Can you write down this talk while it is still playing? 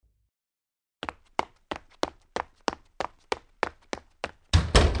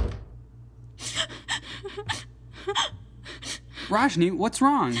Rajni, what's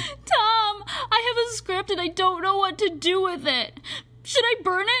wrong? Tom, I have a script and I don't know what to do with it. Should I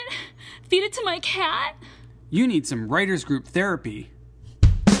burn it? Feed it to my cat? You need some writers group therapy.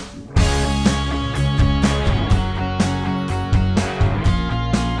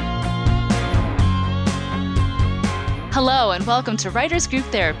 Hello and welcome to Writers Group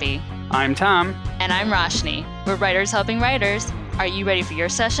Therapy. I'm Tom. And I'm Roshni. We're writers helping writers. Are you ready for your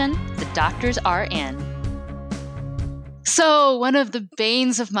session? The doctors are in. So, one of the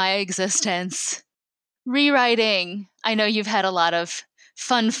banes of my existence, rewriting. I know you've had a lot of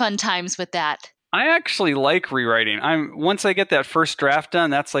fun times with that. I actually like rewriting. Once I get that first draft done,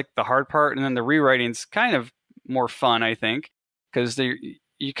 that's like the hard part, and then the rewriting's kind of more fun, I think, because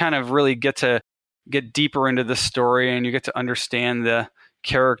you kind of really get to get deeper into the story, and you get to understand the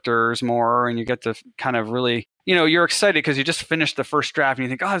characters more, and you get to kind of really, you're excited because you just finished the first draft, and you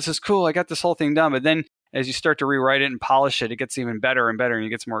think, oh, this is cool, I got this whole thing done. But then as you start to rewrite it and polish it, it gets even better and better, and it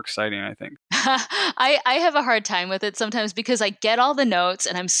gets more exciting, I think. I have a hard time with it sometimes because I get all the notes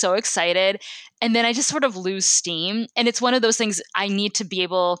and I'm so excited, and then I just sort of lose steam. And it's one of those things I need to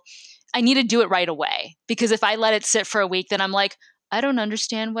do it right away, because if I let it sit for a week, then I'm like, I don't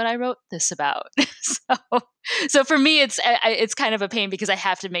understand what I wrote this about. So for me, it's kind of a pain because I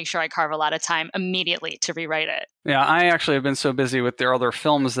have to make sure I carve a lot of time immediately to rewrite it. Yeah, I actually have been so busy with their other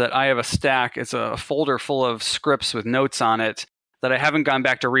films that I have a stack. It's a folder full of scripts with notes on it that I haven't gone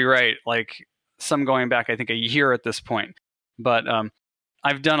back to rewrite, like some going back, I think, a year at this point. But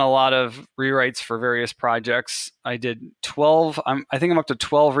I've done a lot of rewrites for various projects. I did 12, I think I'm up to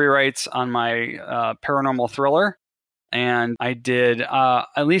 12 rewrites on my paranormal thriller. And I did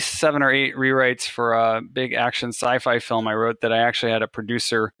at least 7 or 8 rewrites for a big action sci-fi film I wrote that I actually had a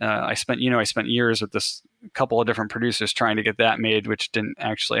producer. I spent years with this couple of different producers trying to get that made, which didn't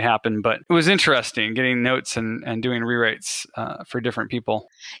actually happen. But it was interesting getting notes and doing rewrites for different people.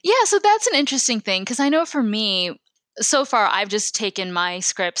 Yeah, so that's an interesting thing, because I know for me, so far I've just taken my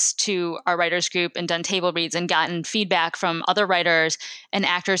scripts to our writers group and done table reads and gotten feedback from other writers and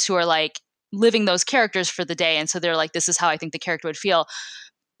actors who are like living those characters for the day. And so they're like, this is how I think the character would feel.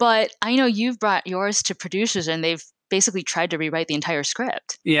 But I know you've brought yours to producers and they've basically tried to rewrite the entire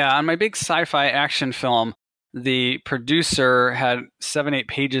script. Yeah, on my big sci-fi action film, the producer had 7-8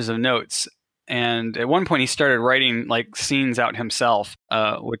 pages of notes. And at one point, he started writing like scenes out himself,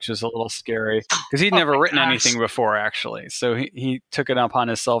 which is a little scary because he'd never written anything before, actually. So he took it upon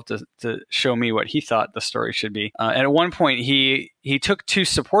himself to show me what he thought the story should be. And at one point, he took 2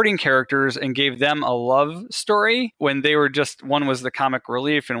 supporting characters and gave them a love story when they were just, one was the comic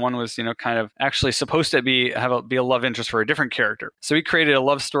relief and one was, kind of actually supposed to be a love interest for a different character. So he created a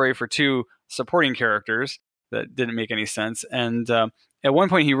love story for 2 supporting characters that didn't make any sense. And at one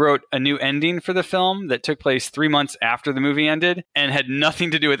point, he wrote a new ending for the film that took place 3 months after the movie ended and had nothing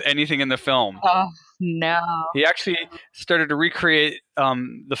to do with anything in the film. Oh, no. He actually started to recreate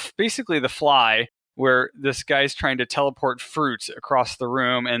basically The Fly, where this guy's trying to teleport fruit across the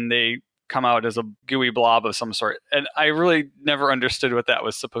room and they come out as a gooey blob of some sort. And I really never understood what that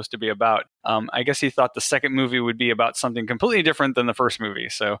was supposed to be about. I guess he thought the second movie would be about something completely different than the first movie.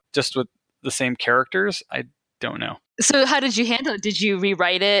 So just with the same characters, I don't know. So how did you handle it? Did you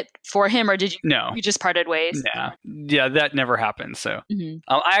rewrite it for him, or did you? No. You just parted ways? Yeah, that never happened. So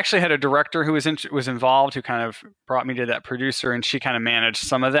I actually had a director who was involved, who kind of brought me to that producer, and she kind of managed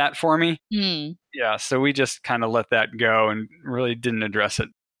some of that for me. Yeah, so we just kind of let that go and really didn't address it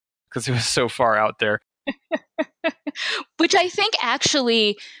because it was so far out there. Which I think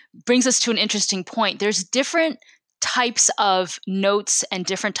actually brings us to an interesting point. There's different types of notes and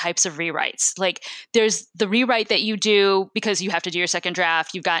different types of rewrites. Like there's the rewrite that you do because you have to do your second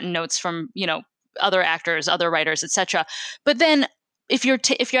draft. You've gotten notes from, other actors, other writers, etc. But then if you're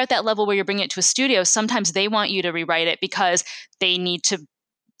at that level where you're bringing it to a studio, sometimes they want you to rewrite it because they need to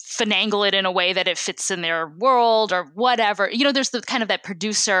finagle it in a way that it fits in their world or whatever. There's the kind of that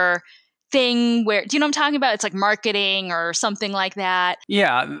producer thing where, do you know what I'm talking about? It's like marketing or something like that.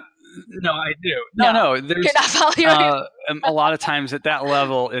 Yeah. No, I do. No. There's a lot of times at that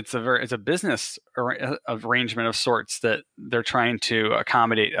level, it's a business arrangement of sorts that they're trying to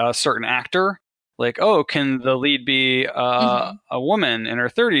accommodate a certain actor. Like, oh, can the lead be a woman in her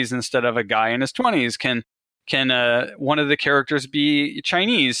 30s instead of a guy in his 20s? Can one of the characters be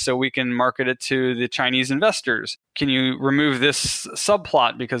Chinese so we can market it to the Chinese investors? Can you remove this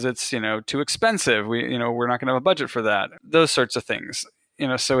subplot because it's too expensive? We're not going to have a budget for that. Those sorts of things.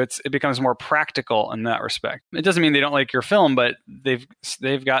 So it becomes more practical in that respect. It doesn't mean they don't like your film, but they've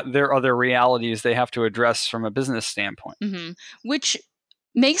got their other realities they have to address from a business standpoint. Which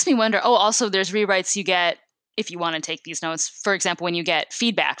makes me wonder. Oh, also, there's rewrites you get if you want to take these notes. For example, when you get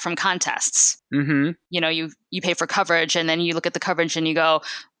feedback from contests, Mm-hmm. you pay for coverage, and then you look at the coverage and you go,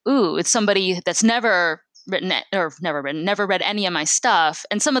 "Ooh, it's somebody that's never read any of my stuff."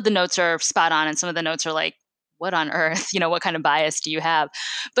 And some of the notes are spot on, and some of the notes are like, "What on earth? What kind of bias do you have?"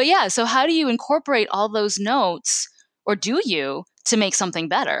 But yeah, so how do you incorporate all those notes, or do you, to make something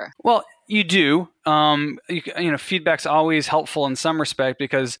better? Well, you do. Feedback's always helpful in some respect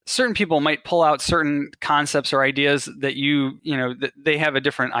because certain people might pull out certain concepts or ideas that that they have a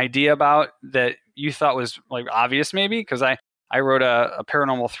different idea about that you thought was like obvious, maybe. Because I wrote a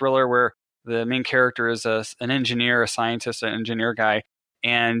paranormal thriller where the main character is an engineer, a scientist, an engineer guy,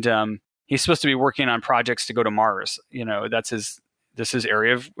 and he's supposed to be working on projects to go to Mars. This is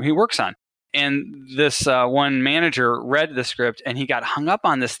area he works on. And this one manager read the script and he got hung up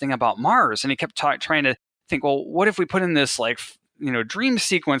on this thing about Mars. And he kept trying to think, well, what if we put in this dream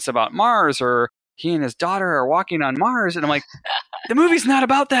sequence about Mars, or he and his daughter are walking on Mars? And I'm like, the movie's not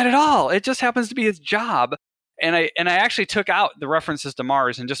about that at all. It just happens to be his job. And I actually took out the references to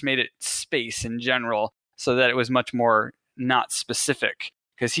Mars and just made it space in general so that it was much more not specific.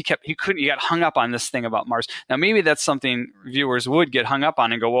 Because he got hung up on this thing about Mars. Now maybe that's something viewers would get hung up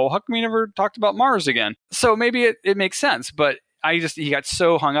on and go, well, how come we never talked about Mars again? So maybe it makes sense, but he got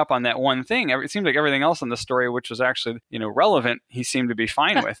so hung up on that one thing. It seemed like everything else in the story, which was actually relevant, he seemed to be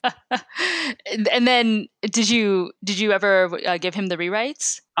fine with. And then did you ever give him the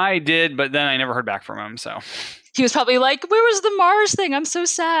rewrites? I did, but then I never heard back from him. So he was probably like, "Where was the Mars thing? I'm so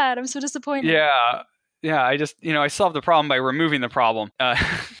sad. I'm so disappointed." Yeah, I just, I solved the problem by removing the problem.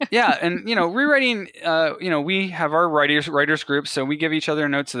 Yeah, and, rewriting, we have our writers group, so we give each other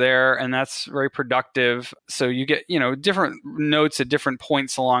notes there, and that's very productive. So you get, different notes at different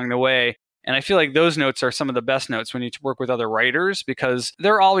points along the way. And I feel like those notes are some of the best notes when you work with other writers because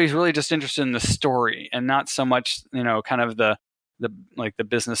they're always really just interested in the story and not so much, kind of the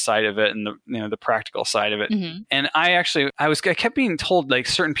business side of it and the practical side of it. Mm-hmm. And I kept being told like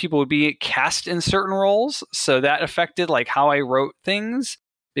certain people would be cast in certain roles, so that affected like how I wrote things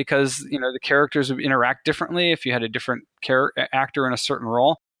because the characters would interact differently if you had a different actor in a certain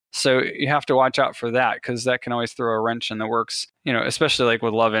role. So you have to watch out for that because that can always throw a wrench in the works, especially like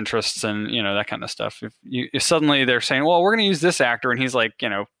with love interests and that kind of stuff. If suddenly they're saying, well, we're going to use this actor and he's like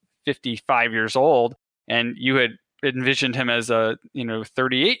 55 years old, and you had envisioned him as a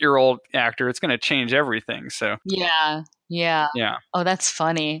 38-year-old actor, it's going to change everything. So yeah. Oh, that's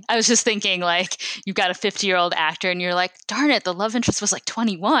funny. I was just thinking like you've got a 50-year-old actor and you're like, darn it, the love interest was like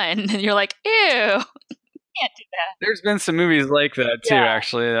 21, and you're like, ew. Can't do that. There's been some movies like that too,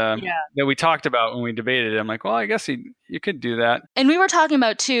 actually, that we talked about when we debated it. I'm like, well, I guess you could do that. And we were talking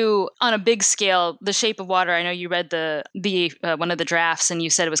about too, on a big scale, The Shape of Water. I know you read the one of the drafts, and you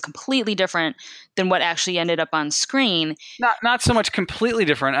said it was completely different than what actually ended up on screen. Not so much completely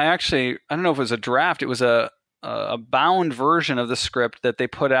different. I don't know if it was a draft. It was a bound version of the script that they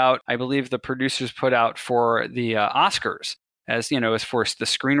put out. I believe the producers put out for the Oscars. As for the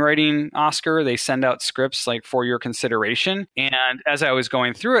screenwriting Oscar, they send out scripts like for your consideration. And as I was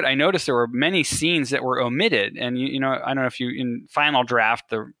going through it, I noticed there were many scenes that were omitted. And I don't know if in Final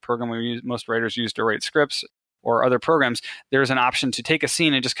Draft, the program most writers use to write scripts, or other programs, there's an option to take a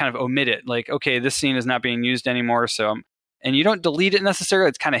scene and just kind of omit it. Like, okay, this scene is not being used anymore. So, and you don't delete it necessarily.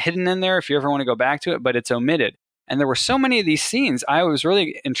 It's kind of hidden in there if you ever want to go back to it, but it's omitted. And there were so many of these scenes, I was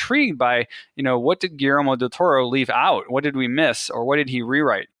really intrigued by, what did Guillermo del Toro leave out? What did we miss? Or what did he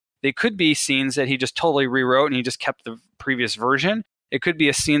rewrite? They could be scenes that he just totally rewrote and he just kept the previous version. It could be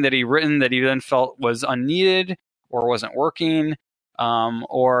a scene that he written that he then felt was unneeded or wasn't working,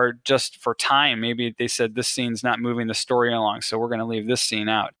 or just for time. Maybe they said this scene's not moving the story along, so we're going to leave this scene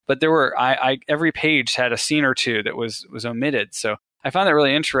out. But there were, every page had a scene or two that was omitted. So I found that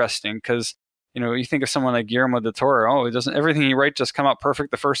really interesting because you think of someone like Guillermo del Toro, doesn't everything he writes just come out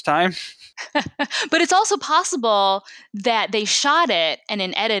perfect the first time? But it's also possible that they shot it and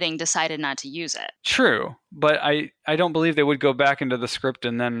in editing decided not to use it. True, but I don't believe they would go back into the script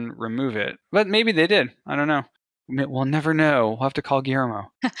and then remove it. But maybe they did. I don't know. We'll never know. We'll have to call Guillermo.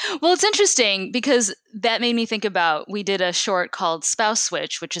 Well, it's interesting because that made me think about, we did a short called Spouse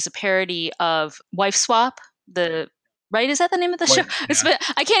Switch, which is a parody of Wife Swap, right? Is that the name of the show? Yeah.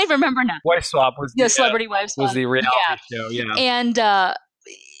 I can't even remember now. Wife Swap was Celebrity Wife Swap was the reality show. Yeah, and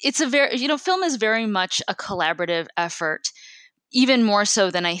it's a very film is very much a collaborative effort, even more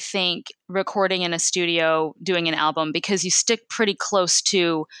so than I think recording in a studio doing an album, because you stick pretty close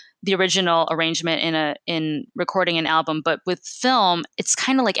to the original arrangement in recording an album. But with film, it's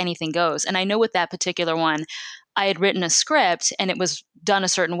kind of like anything goes. And I know with that particular one, I had written a script and it was done a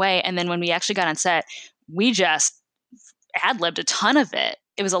certain way. And then when we actually got on set, we just ad-libbed a ton of it.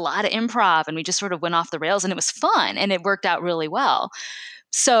 It was a lot of improv and we just sort of went off the rails and it was fun and it worked out really well.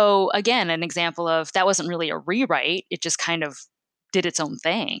 So again, an example of that wasn't really a rewrite. It just kind of did its own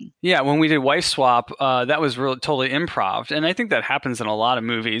thing. Yeah, when we did Wife Swap, that was really totally improv. And I think that happens in a lot of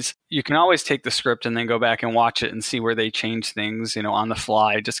movies. You can always take the script and then go back and watch it and see where they change things, on the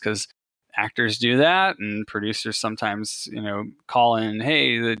fly, just because actors do that and producers sometimes, call in,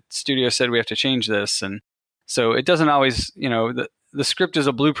 hey, the studio said we have to change this. And so it doesn't always, the script is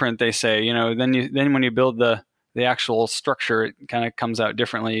a blueprint, they say, then when you build the actual structure, it kind of comes out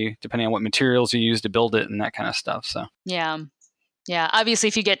differently depending on what materials you use to build it and that kind of stuff. So yeah. Obviously,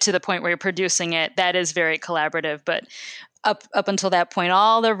 if you get to the point where you're producing it, that is very collaborative. But up until that point,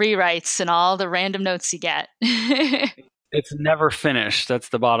 all the rewrites and all the random notes you get. It's never finished. That's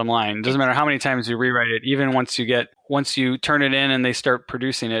the bottom line. It doesn't matter how many times you rewrite it. Even once you turn it in and they start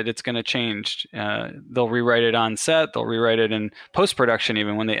producing it, it's going to change. They'll rewrite it on set. They'll rewrite it in post-production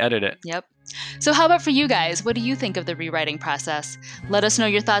even when they edit it. Yep. So how about for you guys? What do you think of the rewriting process? Let us know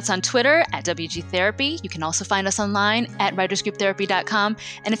your thoughts on Twitter at WG Therapy. You can also find us online at writersgrouptherapy.com.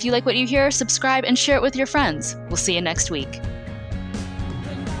 And if you like what you hear, subscribe and share it with your friends. We'll see you next week.